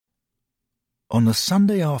On the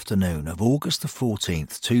Sunday afternoon of August the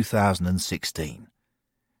 14th, 2016,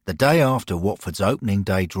 the day after Watford's opening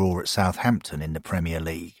day draw at Southampton in the Premier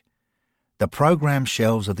League, the programme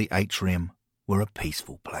shelves of the atrium were a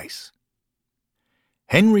peaceful place.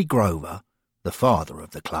 Henry Grover, the father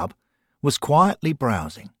of the club, was quietly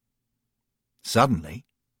browsing. Suddenly,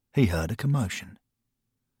 he heard a commotion.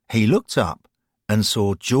 He looked up and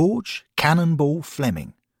saw George Cannonball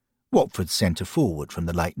Fleming, Watford's centre-forward from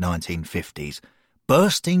the late 1950s,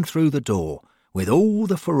 bursting through the door with all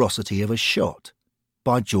the ferocity of a shot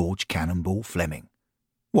by George Cannonball Fleming,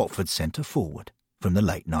 Watford's centre-forward from the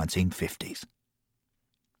late 1950s.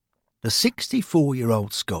 The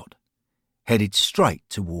 64-year-old Scot headed straight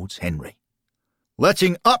towards Henry.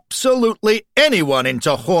 "Letting absolutely anyone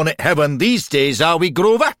into Hornet Heaven these days, are we,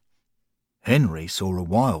 Grover?" Henry saw a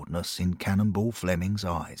wildness in Cannonball Fleming's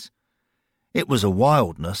eyes. It was a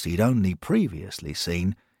wildness he'd only previously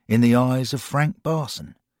seen in the eyes of Frank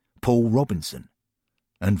Barson, Paul Robinson,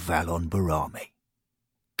 and Valon Barami.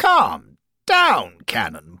 "Calm down,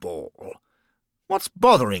 Cannonball. What's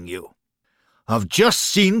bothering you? I've just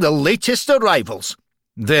seen the latest arrivals.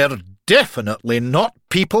 They're definitely not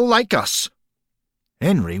people like us."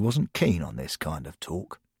 Henry wasn't keen on this kind of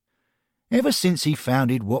talk. Ever since he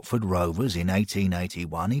founded Watford Rovers in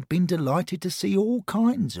 1881, he'd been delighted to see all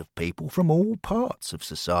kinds of people from all parts of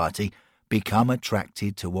society become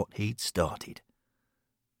attracted to what he'd started.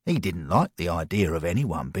 He didn't like the idea of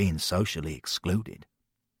anyone being socially excluded.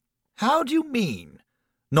 "How do you mean,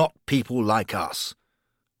 not people like us?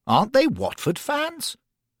 Aren't they Watford fans?"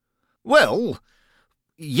 "Well,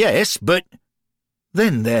 yes, but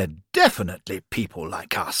then they're definitely people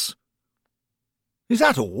like us. Is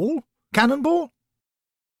that all, Cannonball?"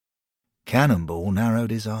 Cannonball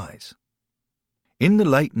narrowed his eyes. In the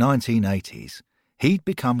late 1980s, he'd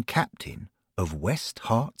become captain of West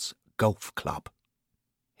Herts Golf Club.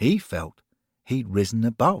 He felt he'd risen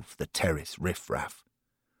above the terrace riffraff.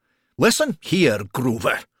 "Listen here,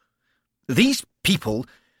 Grover. These people,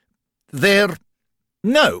 they're...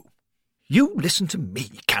 No, you listen to me,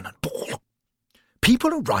 Cannonball.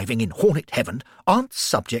 People arriving in Hornet Heaven aren't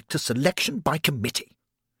subject to selection by committee.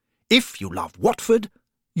 If you love Watford,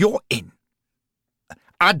 you're in.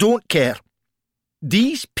 I don't care.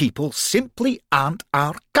 These people simply aren't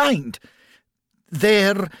our kind.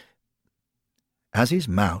 They're..." As his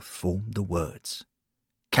mouth formed the words,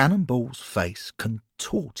 Cannonball's face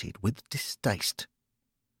contorted with distaste.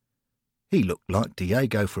 He looked like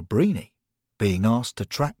Diego Fabrini being asked to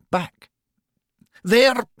track back.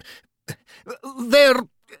 They're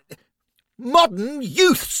modern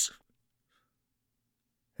youths."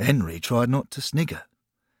 Henry tried not to snigger,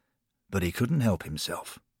 but he couldn't help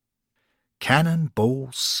himself.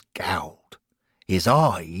 Cannonball scowled. His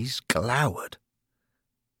eyes glowered.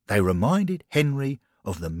 They reminded Henry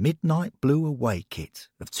of the Midnight Blue away kit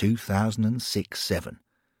of 2006-07,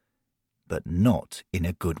 but not in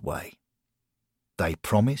a good way. They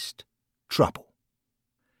promised trouble.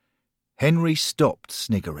 Henry stopped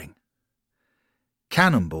sniggering.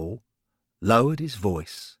 Cannonball lowered his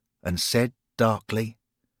voice and said darkly,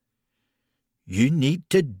 "You need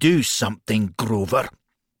to do something, Grover.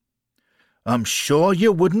 I'm sure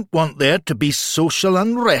you wouldn't want there to be social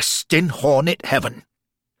unrest in Hornet Heaven.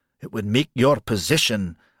 It would make your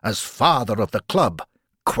position as father of the club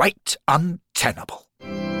quite untenable."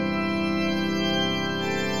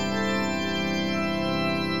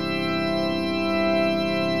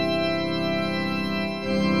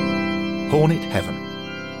 Hornet Heaven,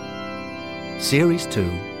 Series 2,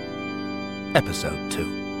 Episode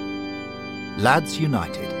 2, Lads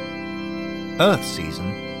United, Earth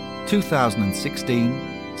Season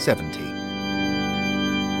 2016-17.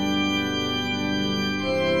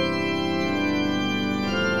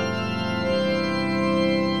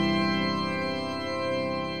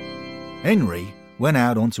 Henry went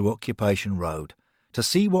out onto Occupation Road to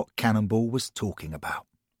see what Cannonball was talking about.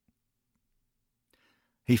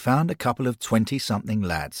 He found a couple of 20-something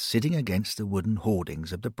lads sitting against the wooden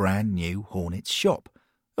hoardings of the brand-new Hornets shop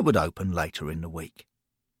that would open later in the week.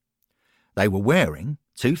 They were wearing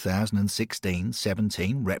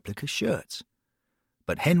 2016-17 replica shirts,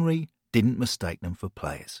 but Henry didn't mistake them for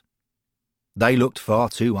players. They looked far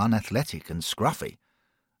too unathletic and scruffy,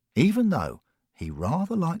 even though he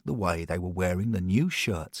rather liked the way they were wearing the new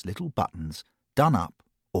shirts' little buttons done up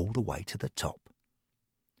all the way to the top.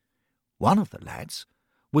 One of the lads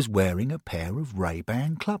was wearing a pair of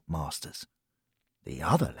Ray-Ban Clubmasters. The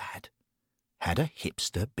other lad had a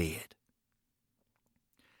hipster beard.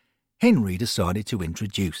 Henry decided to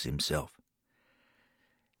introduce himself.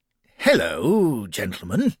 "Hello,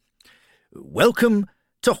 gentlemen. Welcome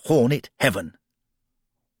to Hornet Heaven,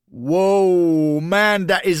 Whoa, man,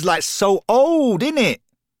 that is like so old, isn't it?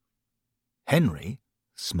 Henry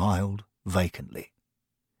smiled vacantly.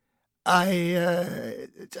 I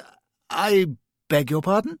beg your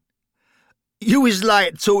pardon? You is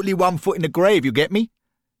like totally 1 foot in the grave, you get me?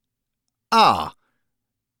 Ah.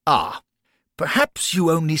 Perhaps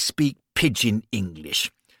you only speak pidgin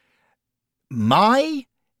English. My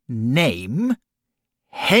name,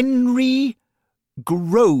 Henry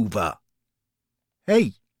Grover.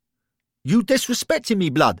 Hey, you disrespecting me,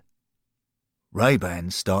 blood?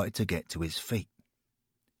 Ray-Ban started to get to his feet.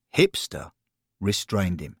 Hipster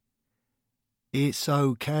restrained him. It's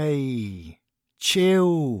okay.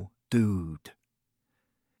 Chill, dude.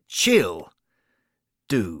 Chill,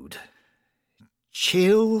 dude.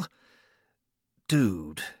 Chill,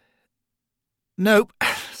 dude. Nope,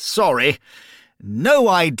 sorry. No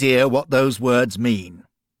idea what those words mean.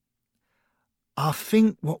 I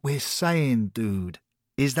think what we're saying, dude,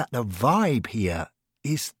 is that the vibe here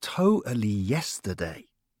is totally yesterday.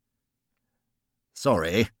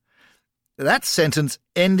 Sorry. That sentence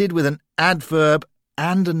ended with an adverb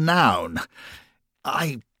and a noun.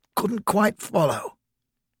 I couldn't quite follow.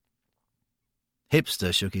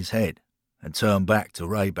 Hipster shook his head and turned back to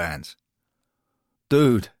Ray-Bans.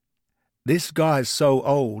 Dude, this guy's so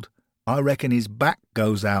old, I reckon his back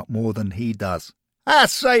goes out more than he does.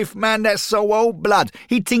 That's safe, man, that's so old, blood.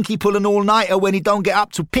 He'd think he pull an all-nighter when he don't get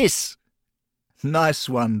up to piss. Nice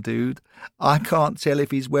one, dude. I can't tell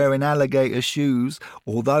if he's wearing alligator shoes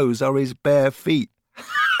or those are his bare feet.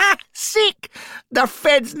 Ha! Sick! The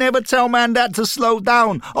feds never tell man that to slow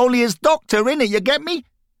down. Only his doctor, innit, you get me?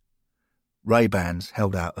 Ray-Bans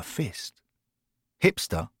held out a fist.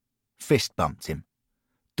 Hipster fist bumped him.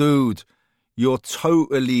 Dude, you're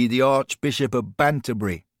totally the Archbishop of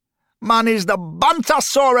Banterbury. Man is the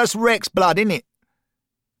Buntosaurus Rex, blood, innit?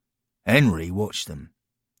 Henry watched them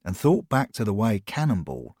and thought back to the way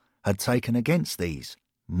Cannonball had taken against these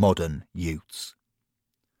modern youths.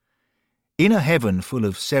 In a heaven full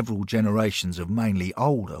of several generations of mainly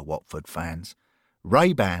older Watford fans,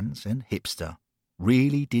 Ray-Bans and Hipster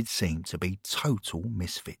really did seem to be total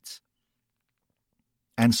misfits.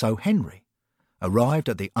 And so Henry arrived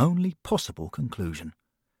at the only possible conclusion.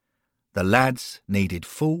 The lads needed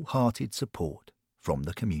full-hearted support from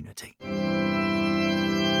the community.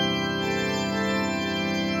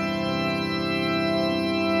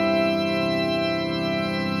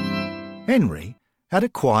 Henry had a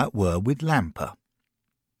quiet word with Lamper.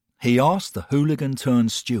 He asked the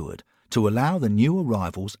hooligan-turned-steward to allow the new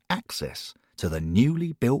arrivals access to the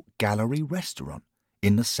newly built gallery restaurant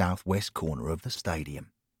in the southwest corner of the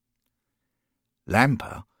stadium.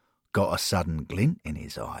 Lamper got a sudden glint in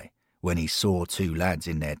his eye when he saw two lads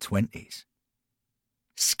in their 20s.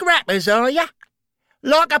 Scrappers, are ya?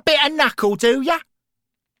 Like a bit of knuckle, do ya?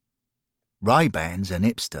 Ray-Bans and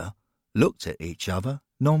Hipster looked at each other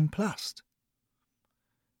nonplussed.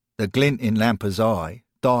 The glint in Lamper's eye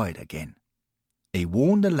died again. He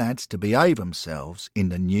warned the lads to behave themselves in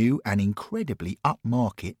the new and incredibly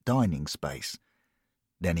upmarket dining space.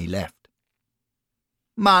 Then he left.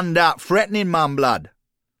 Man, that threatening, man, blood.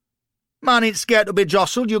 Man ain't scared to be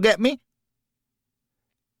jostled, you get me?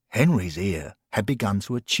 Henry's ear had begun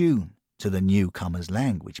to attune to the newcomer's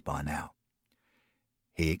language by now.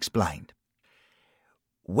 He explained.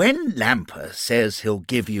 When Lamper says he'll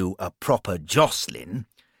give you a proper jostling,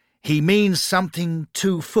 he means something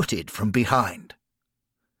two-footed from behind.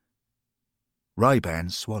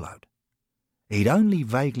 Ray-Bans swallowed. He'd only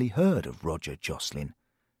vaguely heard of Roger Jocelyn,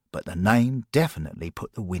 but the name definitely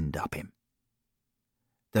put the wind up him.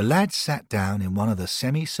 The lads sat down in one of the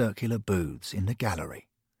semicircular booths in the gallery.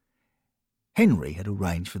 Henry had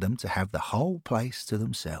arranged for them to have the whole place to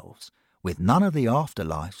themselves, with none of the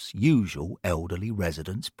afterlife's usual elderly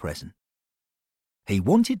residents present. He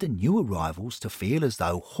wanted the new arrivals to feel as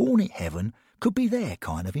though Hornet Heaven could be their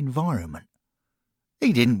kind of environment.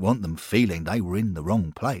 He didn't want them feeling they were in the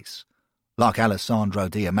wrong place, like Alessandro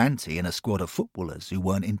Diamanti and a squad of footballers who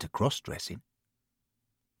weren't into cross-dressing.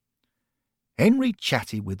 Henry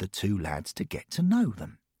chatted with the two lads to get to know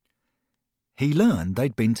them. He learned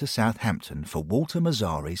they'd been to Southampton for Walter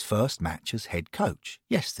Mazzari's first match as head coach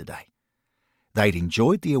yesterday. They'd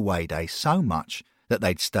enjoyed the away day so much that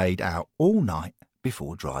they'd stayed out all night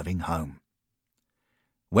before driving home.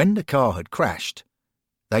 When the car had crashed,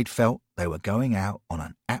 they'd felt they were going out on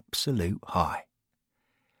an absolute high.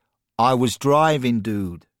 I was driving,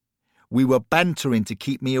 dude. We were bantering to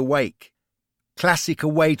keep me awake. Classic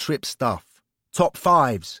away trip stuff. Top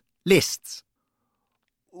fives. Lists.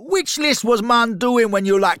 Which list was man doing when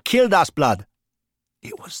you killed us, blood?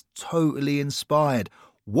 It was totally inspired.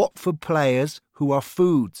 Watford players who are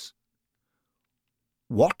foods.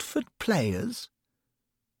 Watford players?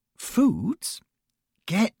 Foods?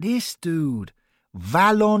 Get this, dude.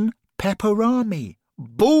 Vallon Peperami.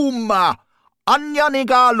 Booma!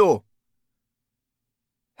 Anyanigalo!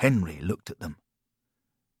 Henry looked at them.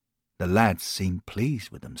 The lads seemed pleased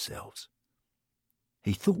with themselves.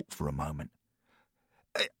 He thought for a moment.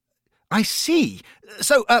 I see.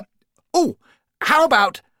 So, how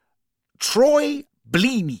about Troy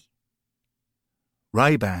Bleamy?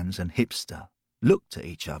 Ray-Bans and Hipster looked at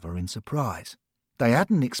each other in surprise. They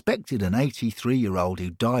hadn't expected an 83-year-old who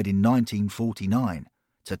died in 1949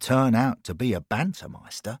 to turn out to be a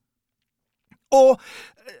bantermeister. Or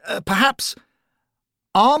perhaps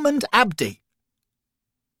Armand Abdi.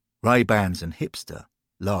 Ray-Bans and Hipster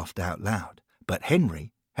laughed out loud, but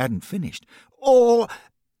Henry hadn't finished. Or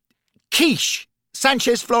Quiche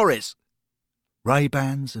Sanchez Flores.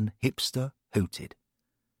 Ray-Bans and Hipster hooted.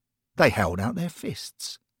 They held out their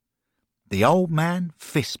fists. The old man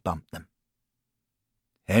fist-bumped them.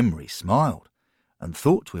 Henry smiled and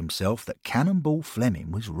thought to himself that Cannonball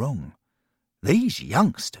Fleming was wrong. These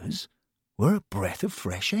youngsters were a breath of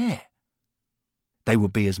fresh air. They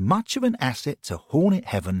would be as much of an asset to Hornet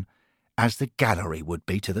Heaven as the gallery would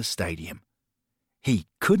be to the stadium. He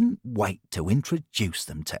couldn't wait to introduce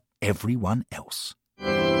them to everyone else.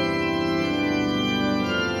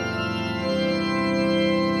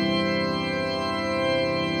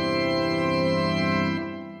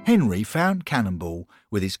 Henry found Cannonball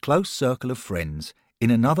with his close circle of friends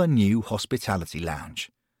in another new hospitality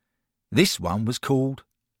lounge. This one was called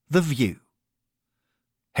The View.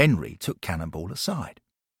 Henry took Cannonball aside.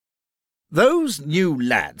 Those new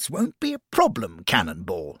lads won't be a problem,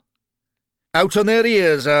 Cannonball. Out on their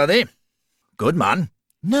ears, are they? Good man.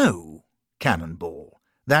 No, Cannonball,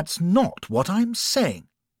 that's not what I'm saying.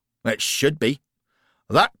 It should be.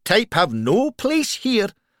 That tape have no place here.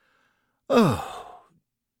 Oh,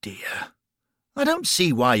 dear. I don't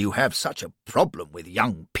see why you have such a problem with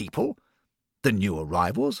young people. The new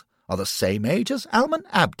arrivals are the same age as Alman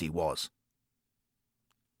Abdi was.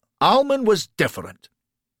 Alman was different.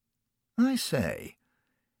 I say,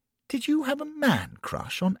 did you have a man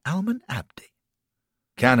crush on Alman Abdi?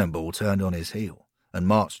 Cannonball turned on his heel and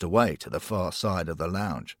marched away to the far side of the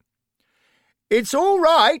lounge. It's all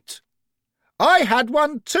right. I had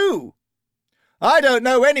one too. I don't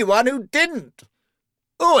know anyone who didn't.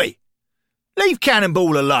 Oi, leave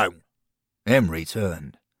Cannonball alone. Emery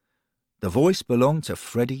turned. The voice belonged to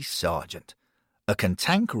Freddie Sargent, a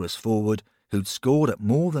cantankerous forward who'd scored at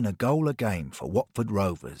more than a goal a game for Watford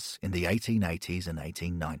Rovers in the 1880s and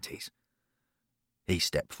 1890s. He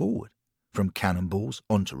stepped forward from Cannonball's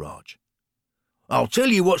entourage. I'll tell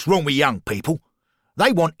you what's wrong with young people.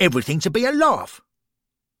 They want everything to be a laugh.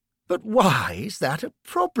 But why is that a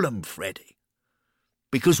problem, Freddie?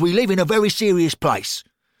 Because we live in a very serious place.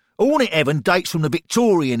 Hornet Heaven dates from the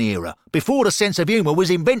Victorian era, before the sense of humour was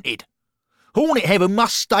invented. Hornet Heaven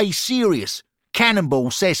must stay serious.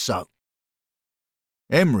 Cannonball says so.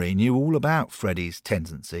 Emery knew all about Freddie's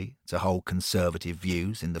tendency to hold conservative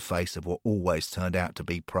views in the face of what always turned out to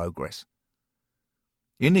be progress.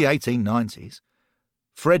 In the 1890s,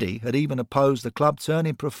 Freddie had even opposed the club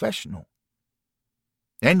turning professional.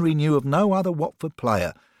 Henry knew of no other Watford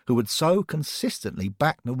player who had so consistently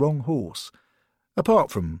backed the wrong horse,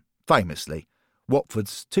 apart from, famously,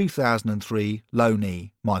 Watford's 2003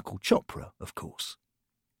 loanee Michael Chopra, of course.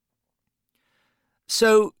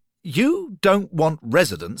 So, you don't want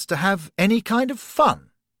residents to have any kind of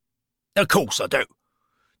fun? Of course I do.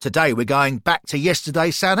 Today we're going back to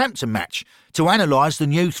yesterday's Southampton match to analyse the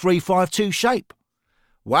new 3-5-2 shape.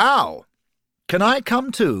 Wow. Can I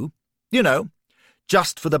come too? You know,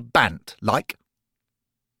 just for the bant, like?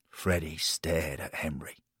 Freddie stared at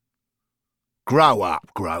Henry. Grow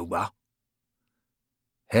up, Grover.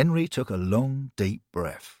 Henry took a long, deep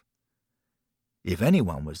breath. If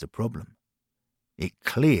anyone was the problem, it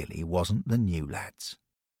clearly wasn't the new lads.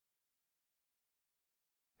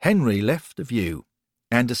 Henry left the View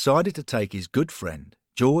and decided to take his good friend,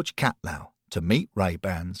 George Catlow, to meet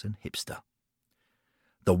Ray-Bans and Hipster.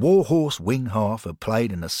 The Warhorse wing half had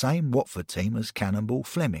played in the same Watford team as Cannonball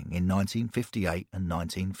Fleming in 1958 and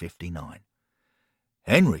 1959.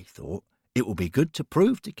 Henry thought it would be good to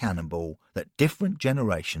prove to Cannonball that different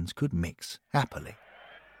generations could mix happily.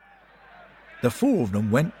 The four of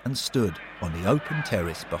them went and stood on the open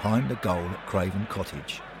terrace behind the goal at Craven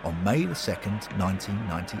Cottage on May the 2nd,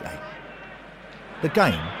 1998. The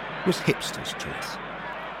game was Hipster's choice.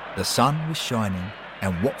 The sun was shining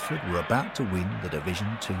and Watford were about to win the Division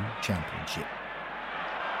 2 championship.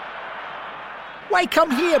 Why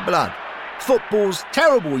come here, blood? Football's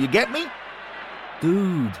terrible, you get me?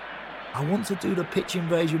 Dude, I want to do the pitch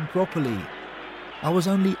invasion properly. I was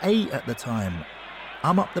only 8 at the time.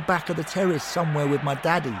 I'm up the back of the terrace somewhere with my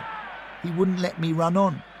daddy. He wouldn't let me run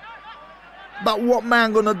on. But what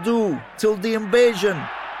man gonna do till the invasion?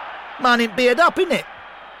 Man ain't beard up, innit?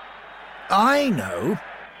 I know.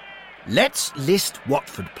 Let's list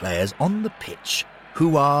Watford players on the pitch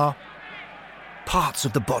who are parts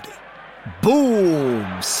of the body.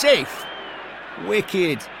 Boom! Safe!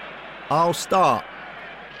 Wicked. I'll start.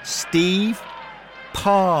 Steve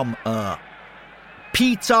Palmer.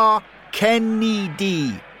 Peter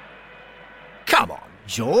Kennedy. Come on,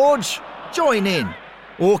 George. Join in.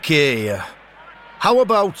 Okay. How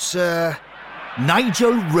about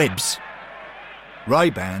Nigel Ribbs?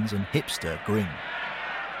 Ray-Bans and Hipster grinned.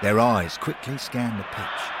 Their eyes quickly scanned the pitch,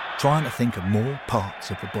 trying to think of more parts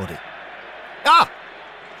of the body. Ah!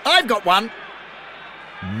 I've got one.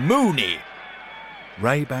 Mooney.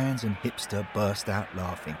 Ray-Bans and Hipster burst out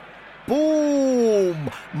laughing. Boom!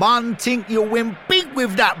 Man think you win big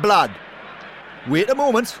with that blood. Wait a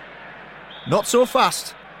moment. Not so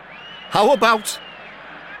fast. How about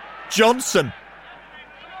Johnson?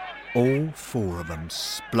 All 4 of them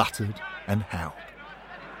spluttered and howled.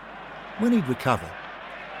 When he'd recovered,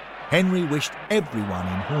 Henry wished everyone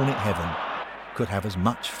in Hornet Heaven could have as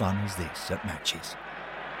much fun as this at matches.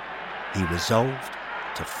 He resolved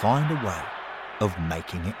to find a way of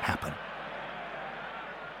making it happen.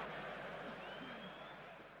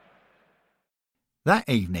 That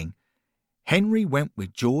evening, Henry went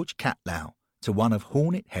with George Catlow to one of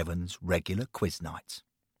Hornet Heaven's regular quiz nights.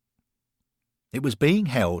 It was being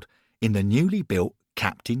held in the newly built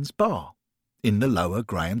Captain's Bar in the lower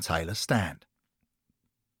Graham Taylor stand.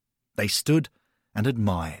 They stood and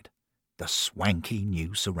admired the swanky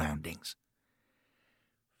new surroundings.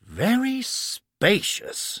 Very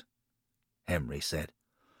spacious, Henry said.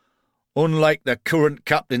 Unlike the current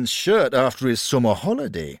captain's shirt after his summer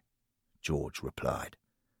holiday, George replied.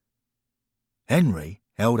 Henry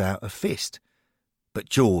held out a fist, but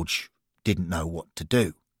George didn't know what to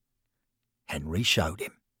do. Henry showed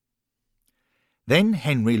him. Then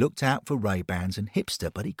Henry looked out for Ray-Bans and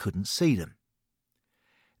Hipster, but he couldn't see them.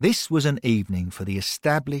 This was an evening for the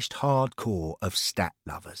established hardcore of stat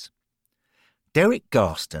lovers. Derek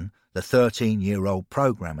Garston, the 13-year-old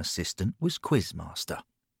programme assistant, was quizmaster.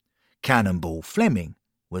 Cannonball Fleming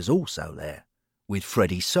was also there, with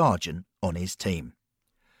Freddie Sargent on his team.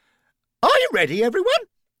 Are you ready, everyone?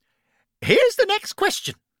 Here's the next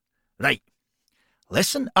question. Right.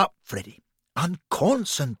 Listen up, Freddie, and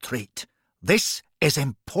concentrate. This is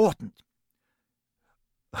important.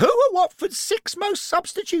 Who are Watford's 6 most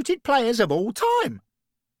substituted players of all time?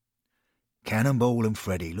 Cannonball and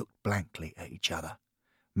Freddie looked blankly at each other.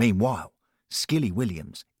 Meanwhile, Skilly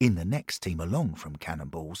Williams, in the next team along from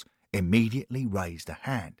Cannonball's, immediately raised a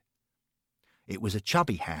hand. It was a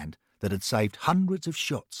chubby hand that had saved hundreds of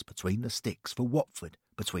shots between the sticks for Watford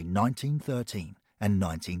between 1913 and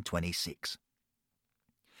 1926.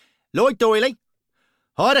 Lloyd Doyley,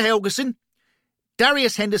 Hyder Helgeson,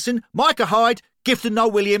 Darius Henderson, Micah Hyde, Gifton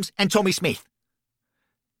Noel Williams and Tommy Smith.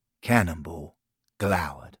 Cannonball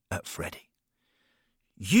glowered at Freddie.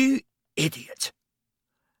 You idiot!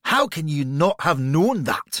 How can you not have known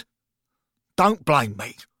that? Don't blame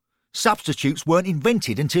me. Substitutes weren't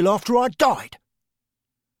invented until after I died.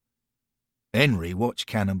 Henry watched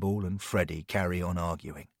Cannonball and Freddie carry on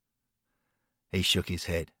arguing. He shook his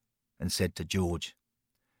head and said to George,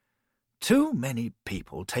 "Too many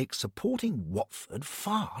people take supporting Watford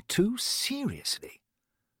far too seriously."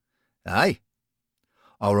 Aye.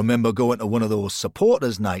 I remember going to one of those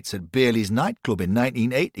supporters' nights at Bailey's nightclub in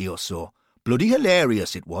 1980 or so. Bloody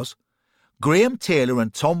hilarious it was. Graham Taylor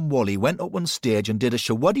and Tom Wally went up on stage and did a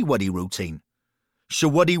Shawaddy-Waddy routine.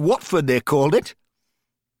 Shawaddy Watford, they called it.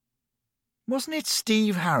 Wasn't it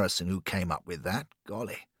Steve Harrison who came up with that?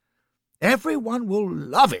 Golly. Everyone will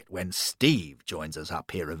love it when Steve joins us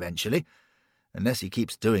up here eventually. Unless he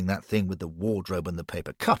keeps doing that thing with the wardrobe and the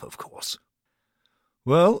paper cup, of course.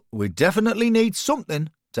 Well, we definitely need something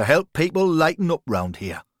to help people lighten up round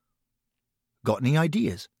here. Got any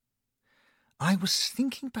ideas? I was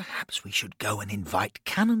thinking perhaps we should go and invite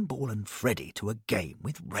Cannonball and Freddie to a game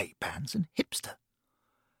with Ray-Bans and Hipster.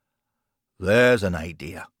 There's an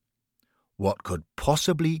idea. What could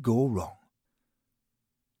possibly go wrong?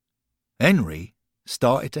 Henry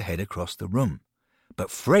started to head across the room,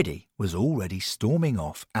 but Freddie was already storming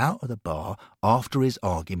off out of the bar after his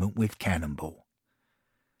argument with Cannonball.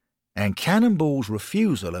 And Cannonball's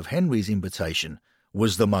refusal of Henry's invitation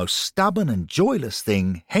was the most stubborn and joyless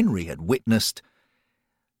thing Henry had witnessed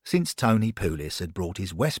since Tony Poulis had brought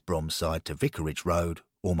his West Brom side to Vicarage Road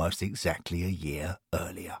almost exactly a year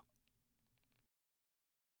earlier.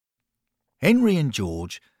 Henry and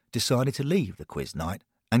George decided to leave the quiz night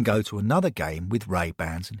and go to another game with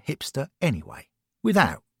Ray-Bans and Hipster anyway,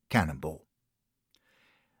 without Cannonball.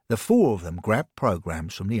 The four of them grabbed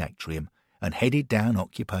programmes from the atrium and headed down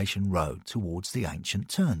Occupation Road towards the ancient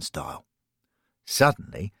turnstile.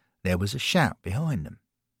 Suddenly, there was a shout behind them.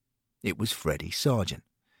 It was Freddie Sargent.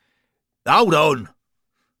 "Hold on!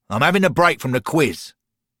 I'm having a break from the quiz."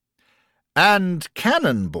 "And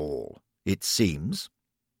Cannonball, it seems."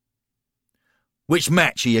 "Which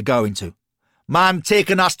match are you going to?" "Man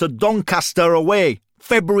taking us to Doncaster away,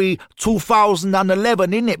 February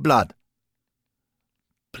 2011, innit, blood?"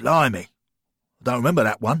 "Blimey, I don't remember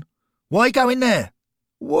that one. Why going there?"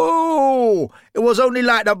 "Whoa! It was only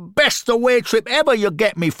like the best away trip ever, you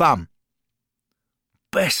get me, fam."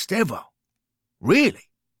 "Best ever? Really?"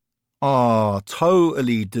 "Ah,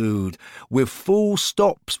 totally, dude. With full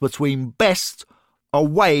stops between best,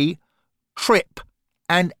 away, trip,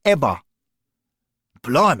 and ever."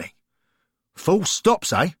 "Blimey. Full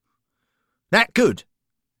stops, eh? That good?"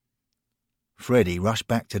 Freddie rushed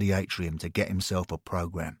back to the atrium to get himself a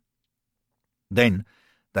programme. Then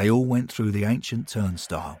they all went through the ancient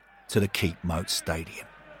turnstile to the Keep Moat Stadium.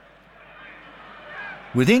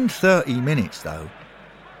 Within 30 minutes, though,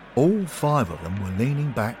 all five of them were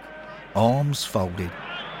leaning back, arms folded,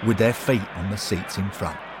 with their feet on the seats in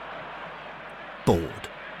front. Bored.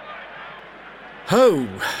 "Ho,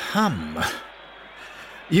 hum.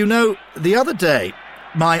 You know, the other day,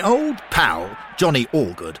 my old pal, Johnny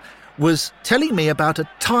Allgood, was telling me about a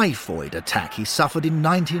typhoid attack he suffered in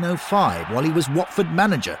 1905 while he was Watford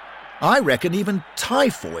manager. I reckon even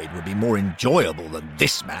typhoid would be more enjoyable than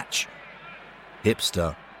this match."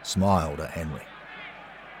 Hipster smiled at Henry.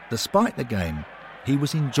 Despite the game, he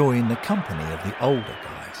was enjoying the company of the older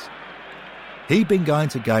guys. He'd been going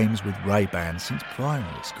to games with Ray-Bans since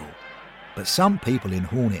primary school, but some people in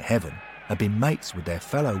Hornet Heaven had been mates with their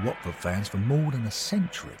fellow Watford fans for more than a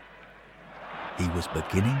century. He was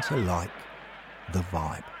beginning to like the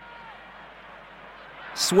vibe.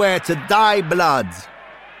 "Swear to die, blood!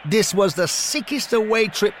 This was the sickest away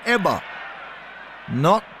trip ever."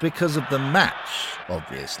 "Not because of the match,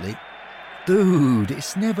 obviously." "Dude,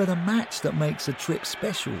 it's never the match that makes a trip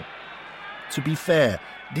special. To be fair,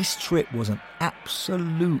 this trip was an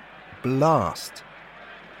absolute blast.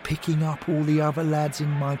 Picking up all the other lads in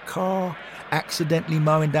my car, accidentally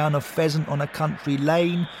mowing down a pheasant on a country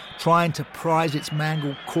lane, trying to prise its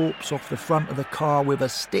mangled corpse off the front of the car with a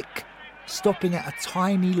stick, stopping at a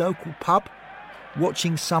tiny local pub,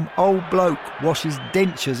 watching some old bloke wash his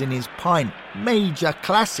dentures in his pint. Major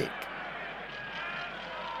classic."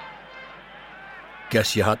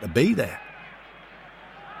 "Guess you had to be there."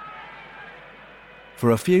 For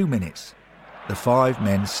a few minutes, the five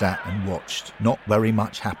men sat and watched not very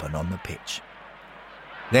much happen on the pitch.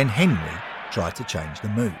 Then Henry tried to change the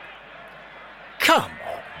mood. "Come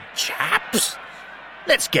on, chaps.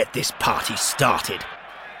 Let's get this party started.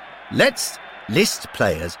 Let's list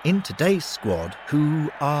players in today's squad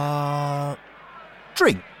who are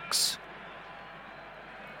drinks.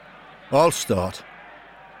 I'll start.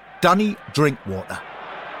 Dunny Drinkwater.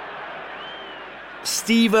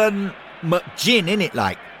 Stephen McGinn, innit,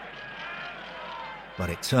 like?" But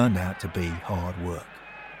it turned out to be hard work.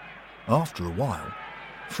 After a while,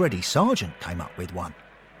 Freddie Sargent came up with one.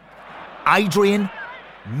 Adrian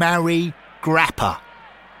Mary Grapper.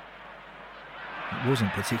 It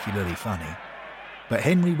wasn't particularly funny, but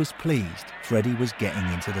Henry was pleased Freddie was getting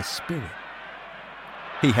into the spirit.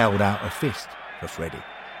 He held out a fist for Freddie.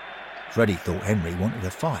 Freddie thought Henry wanted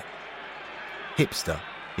a fight. Hipster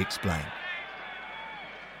explained.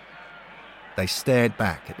 They stared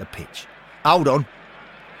back at the pitch. "Hold on.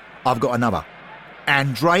 I've got another.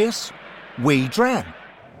 Andreas Weedram."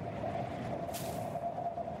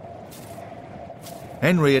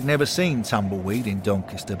 Henry had never seen tumbleweed in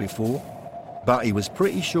Doncaster before, but he was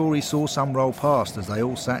pretty sure he saw some roll past as they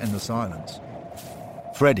all sat in the silence.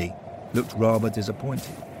 Freddie looked rather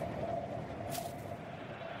disappointed.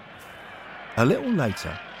 A little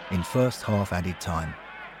later, in first half added time,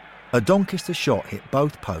 a Doncaster shot hit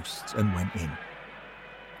both posts and went in.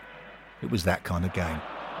 It was that kind of game.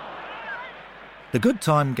 The Good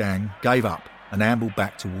Time gang gave up and ambled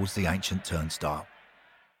back towards the ancient turnstile.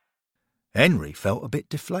 Henry felt a bit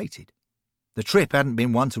deflated. The trip hadn't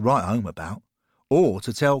been one to write home about, or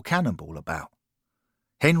to tell Cannonball about.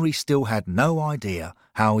 Henry still had no idea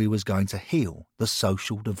how he was going to heal the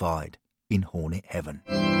social divide in Hornet Heaven.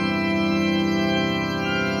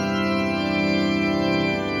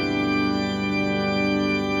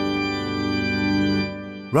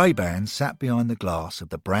 Ray-Ban sat behind the glass of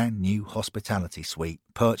the brand new hospitality suite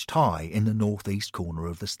perched high in the northeast corner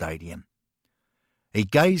of the stadium. He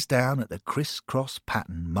gazed down at the criss-cross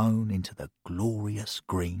pattern mown into the glorious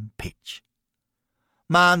green pitch.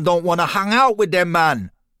 Man don't want to hang out with them,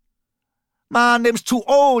 man. Man, them's too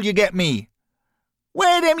old, you get me.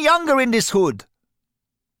 Where them younger in this hood?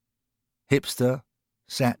 Hipster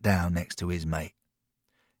sat down next to his mate.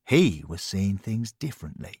 He was seeing things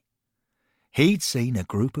differently. He'd seen a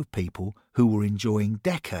group of people who were enjoying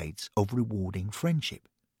decades of rewarding friendship.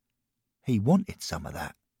 He wanted some of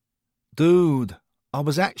that. Dude, I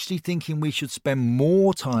was actually thinking we should spend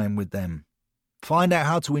more time with them. Find out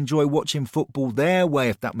how to enjoy watching football their way,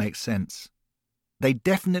 if that makes sense. They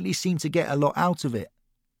definitely seem to get a lot out of it.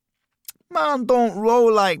 Man, don't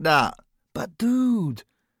roll like that. But dude,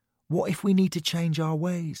 what if we need to change our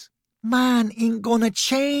ways? Man ain't gonna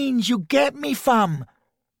change, you get me, fam?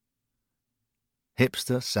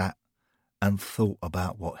 Hipster sat and thought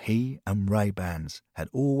about what he and Ray-Bans had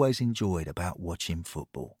always enjoyed about watching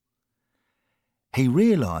football. He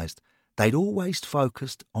realised they'd always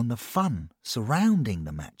focused on the fun surrounding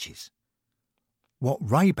the matches. What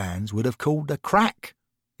Ray-Bans would have called the crack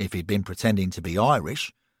if he'd been pretending to be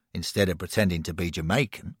Irish instead of pretending to be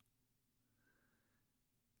Jamaican.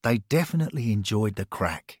 They definitely enjoyed the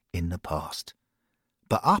crack in the past.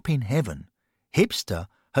 But up in heaven, Hipster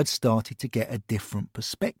had started to get a different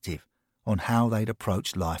perspective on how they'd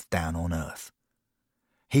approached life down on Earth.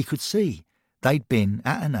 He could see they'd been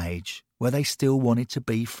at an age where they still wanted to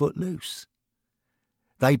be footloose.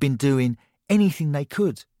 They'd been doing anything they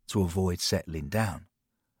could to avoid settling down,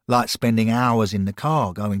 like spending hours in the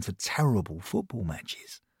car going to terrible football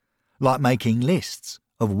matches, like making lists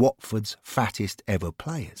of Watford's fattest ever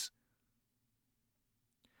players.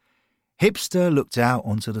 Hipster looked out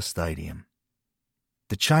onto the stadium.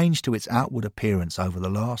 The change to its outward appearance over the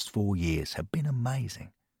last 4 years had been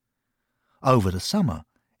amazing. Over the summer,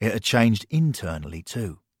 it had changed internally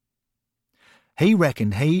too. He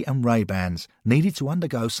reckoned he and Ray-Bans needed to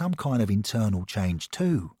undergo some kind of internal change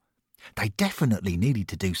too. They definitely needed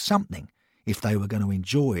to do something if they were going to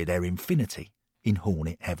enjoy their infinity in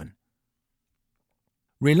Hornet Heaven.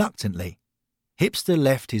 Reluctantly, Hipster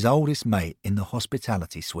left his oldest mate in the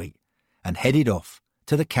hospitality suite and headed off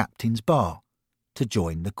to the captain's bar to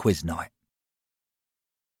join the quiz night.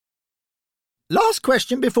 Last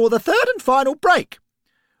question before the third and final break.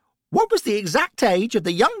 What was the exact age of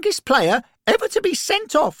the youngest player ever to be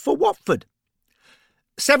sent off for Watford?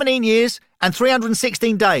 17 years and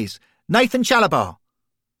 316 days. Nathan Chalabar.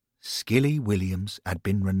 Skilly Williams had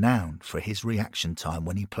been renowned for his reaction time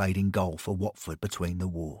when he played in goal for Watford between the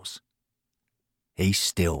wars. He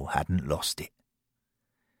still hadn't lost it.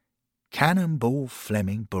 Cannonball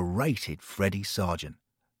Fleming berated Freddie Sargent,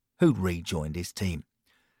 who'd rejoined his team.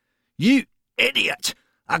 You idiot!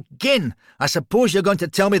 Again, I suppose you're going to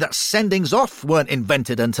tell me that sendings off weren't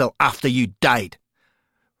invented until after you died.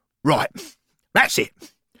 Right, that's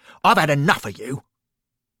it. I've had enough of you.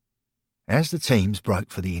 As the teams broke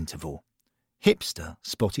for the interval, Hipster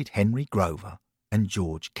spotted Henry Grover and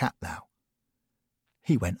George Catlow.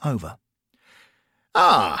 He went over.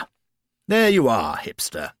 Ah, there you are,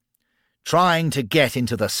 Hipster. Trying to get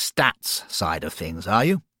into the stats side of things, are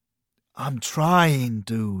you? I'm trying,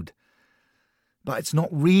 dude. But it's not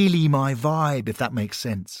really my vibe, if that makes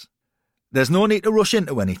sense. There's no need to rush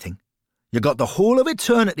into anything. You got the whole of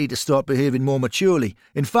eternity to start behaving more maturely.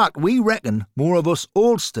 In fact, we reckon more of us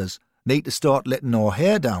oldsters need to start letting our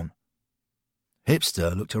hair down.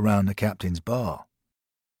 Hipster looked around the captain's bar.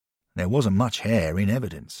 There wasn't much hair in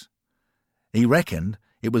evidence. He reckoned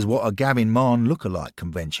it was what a Gavin Marn lookalike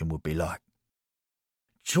convention would be like.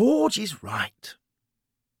 George is right.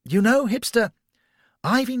 You know, Hipster,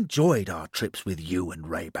 I've enjoyed our trips with you and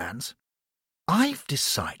Ray-Bans. I've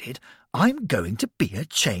decided I'm going to be a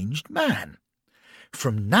changed man.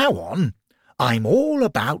 From now on, I'm all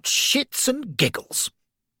about shits and giggles.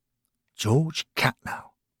 George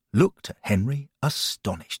Catlow looked at Henry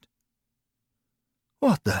astonished.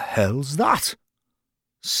 What the hell's that?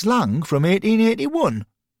 Slang from 1881?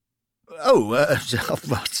 Oh,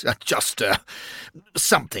 just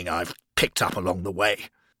something I've picked up along the way.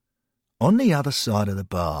 On the other side of the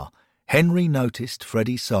bar, Henry noticed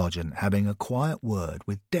Freddie Sargent having a quiet word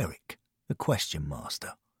with Derek, the question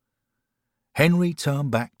master. Henry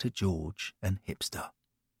turned back to George and Hipster.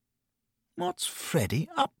 What's Freddie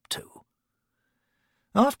up to?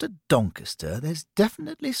 After Doncaster, there's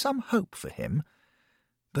definitely some hope for him,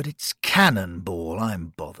 but it's Cannonball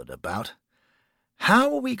I'm bothered about.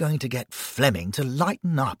 How are we going to get Fleming to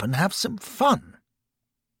lighten up and have some fun?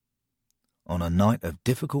 On a night of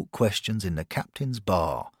difficult questions in the captain's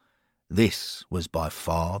bar, this was by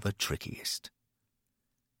far the trickiest.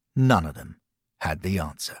 None of them had the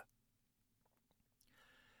answer.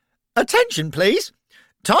 Attention, please.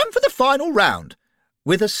 Time for the final round,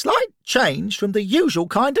 with a slight change from the usual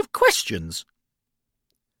kind of questions.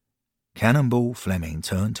 Cannonball Fleming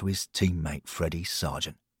turned to his teammate Freddie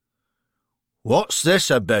Sargent. What's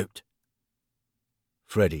this about?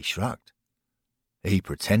 Freddie shrugged. He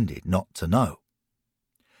pretended not to know.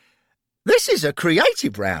 This is a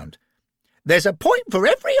creative round. There's a point for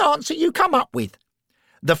every answer you come up with.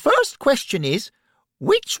 The first question is,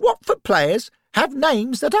 which Watford players have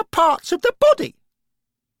names that are parts of the body?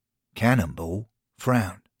 Cannonball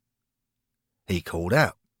frowned. He called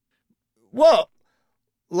out. What?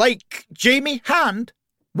 Like Jamie Hand?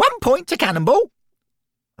 1 point to Cannonball.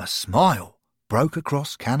 A smile broke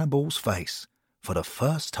across Cannonball's face for the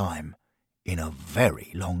first time in a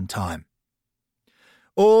very long time.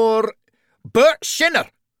 Or Bert Shinner?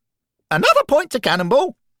 Another point to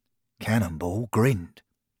Cannonball. Cannonball grinned.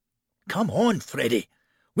 Come on, Freddie.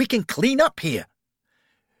 We can clean up here.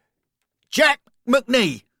 Jack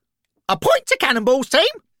McNee. A point to Cannonball's team.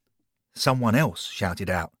 Someone else shouted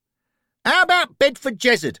out. How about Bedford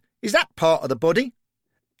Jezzard? Is that part of the body?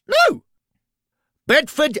 No.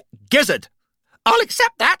 Bedford Gizzard. I'll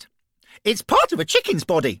accept that. It's part of a chicken's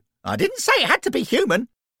body. I didn't say it had to be human.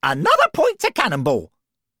 Another point to Cannonball.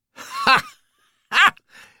 Ha! Ha!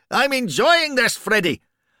 I'm enjoying this, Freddie.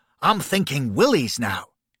 I'm thinking Willies now.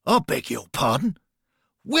 I beg your pardon.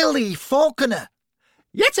 Willie Falconer.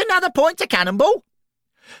 Yet another point to Cannonball.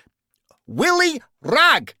 Willie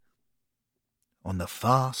Ragg. On the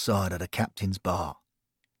far side of the captain's bar,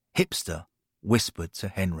 Hipster whispered to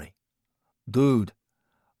Henry. Dude,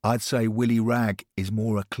 I'd say Willie Ragg is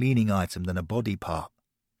more a cleaning item than a body part.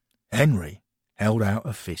 Henry held out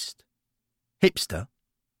a fist. Hipster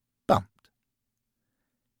bumped.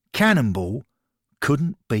 Cannonball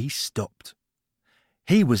couldn't be stopped.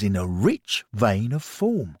 He was in a rich vein of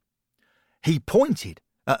form. He pointed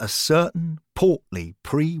at a certain portly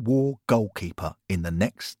pre-war goalkeeper in the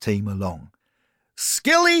next team along.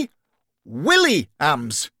 Skilly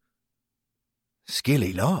Williams.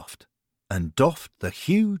 Skilly laughed and doffed the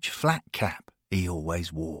huge flat cap he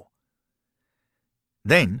always wore.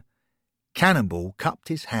 Then Cannonball cupped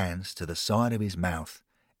his hands to the side of his mouth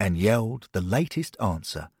and yelled the latest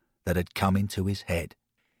answer that had come into his head.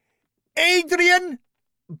 Adrian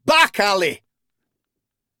Backalley.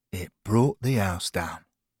 It brought the house down.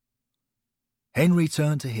 Henry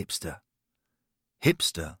turned to Hipster.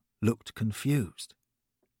 Hipster looked confused.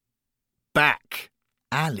 Back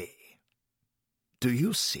alley. Do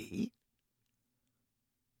you see?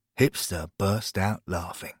 Hipster burst out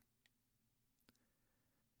laughing.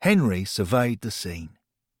 Henry surveyed the scene.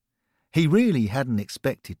 He really hadn't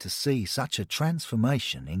expected to see such a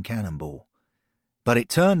transformation in Cannonball, but it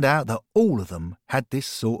turned out that all of them had this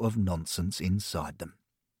sort of nonsense inside them.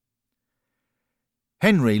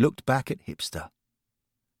 Henry looked back at Hipster.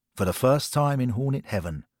 For the first time in Hornet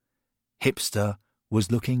Heaven, Hipster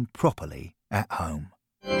was looking properly at home.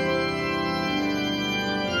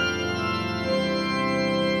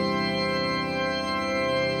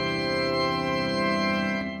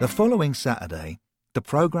 The following Saturday, the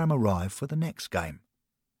programme arrived for the next game.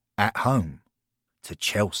 At home, to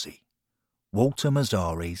Chelsea, Walter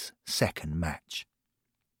Mazzari's second match.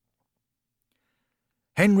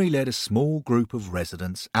 Henry led a small group of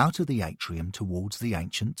residents out of the atrium towards the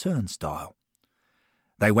ancient turnstile.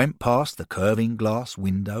 They went past the curving glass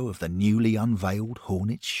window of the newly unveiled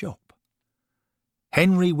Hornet's shop.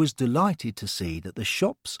 Henry was delighted to see that the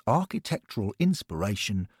shop's architectural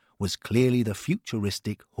inspiration was clearly the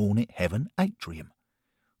futuristic Hornet Heaven atrium.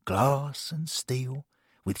 Glass and steel,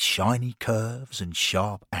 with shiny curves and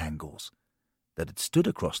sharp angles, that had stood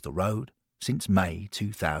across the road since May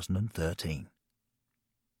 2013.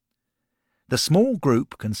 The small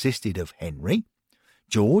group consisted of Henry,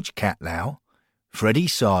 George Catlow, Freddie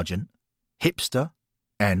Sargent, Hipster,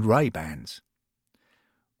 and Ray-Bans.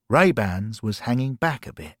 Ray-Bans was hanging back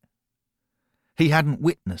a bit. He hadn't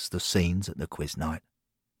witnessed the scenes at the quiz night.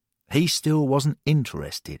 He still wasn't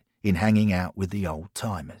interested in hanging out with the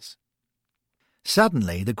old-timers.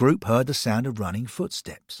 Suddenly the group heard the sound of running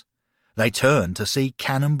footsteps. They turned to see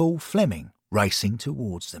Cannonball Fleming racing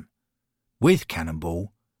towards them. With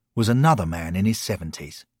Cannonball was another man in his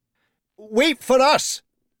 70s. Wait for us!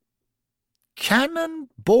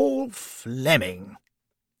 Cannonball Fleming.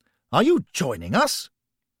 Are you joining us?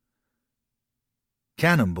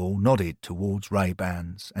 Cannonball nodded towards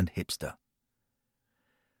Ray-Bans and Hipster.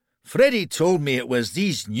 Freddie told me it was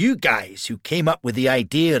these new guys who came up with the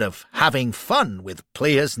idea of having fun with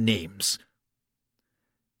players' names.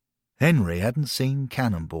 Henry hadn't seen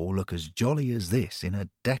Cannonball look as jolly as this in a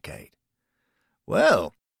decade.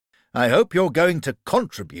 Well, I hope you're going to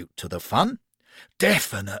contribute to the fun.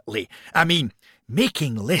 Definitely. I mean,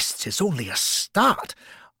 making lists is only a start.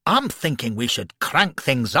 I'm thinking we should crank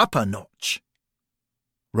things up a notch.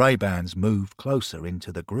 Ray-Bans moved closer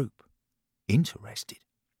into the group, interested.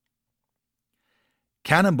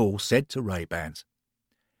 Cannonball said to Ray-Bans,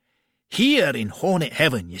 "Here in Hornet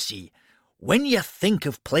Heaven, you see, when you think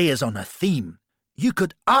of players on a theme, you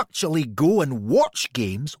could actually go and watch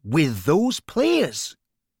games with those players.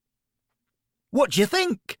 What do you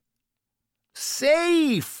think?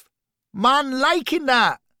 Safe! Man liking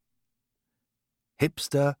that!"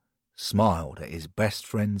 Hipster smiled at his best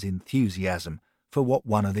friend's enthusiasm for what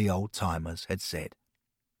one of the old-timers had said.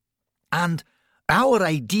 "And our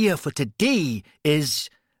idea for today is—"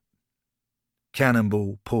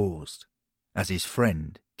 Cannonball paused as his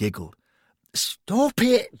friend giggled. "Stop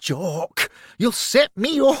it, Jock. You'll set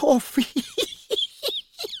me off.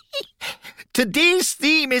 Today's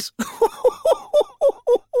theme is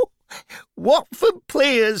Watford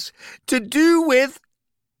players to do with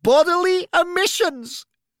bodily emissions."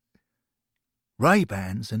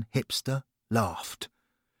 Ray-Bans and Hipster laughed.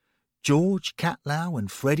 George Catlow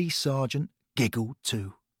and Freddie Sargent giggled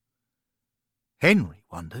too. Henry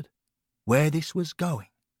wondered where this was going.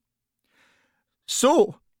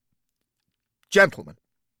 "So, gentlemen,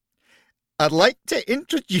 I'd like to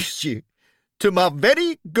introduce you to my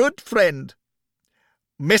very good friend,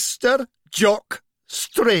 Mr. Jock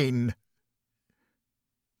Strain."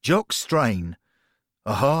 Jock Strain,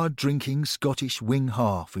 a hard-drinking Scottish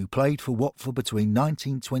wing-half who played for Watford between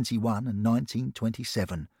 1921 and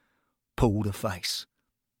 1927, pulled a face,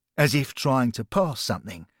 as if trying to pass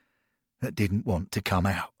something that didn't want to come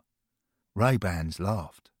out. Ray-Bans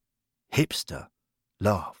laughed. Hipster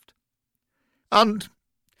laughed. "And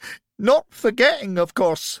not forgetting, of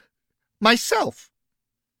course, myself."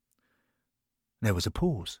 There was a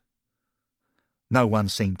pause. No one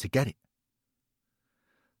seemed to get it.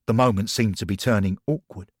 The moment seemed to be turning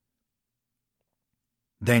awkward.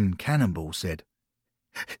 Then Cannonball said,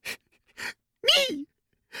 "Me!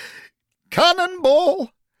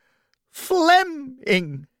 Cannonball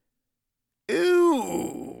Fleming."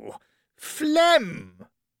 "Ooh, Flem."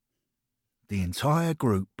 The entire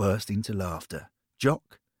group burst into laughter.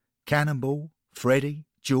 Jock, Cannonball, Freddie,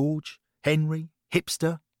 George, Henry,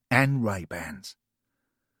 Hipster, and Ray-Bans.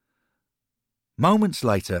 Moments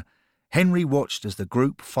later, Henry watched as the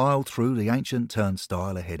group filed through the ancient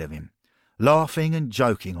turnstile ahead of him, laughing and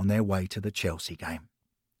joking on their way to the Chelsea game.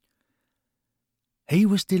 He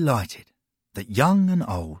was delighted that young and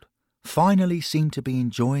old finally seemed to be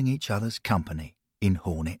enjoying each other's company in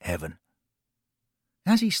Hornet Heaven.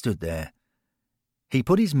 As he stood there, he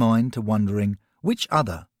put his mind to wondering which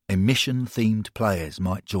other emission-themed players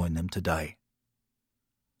might join them today.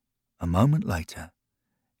 A moment later,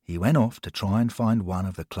 he went off to try and find one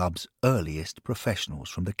of the club's earliest professionals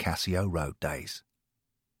from the Cassio Road days.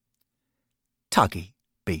 Tuggy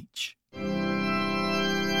Beach.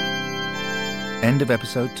 End of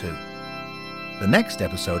episode 2. The next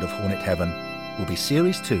episode of Hornet Heaven will be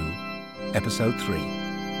Series 2, Episode 3,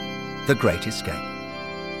 The Great Escape.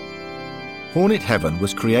 Hornet Heaven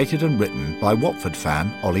was created and written by Watford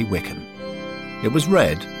fan Ollie Wicken. It was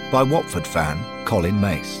read by Watford fan Colin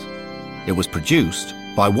Mace. It was produced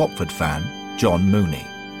by Watford fan John Mooney.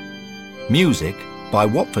 Music by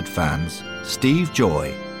Watford fans Steve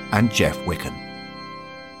Joy and Jeff Wicken.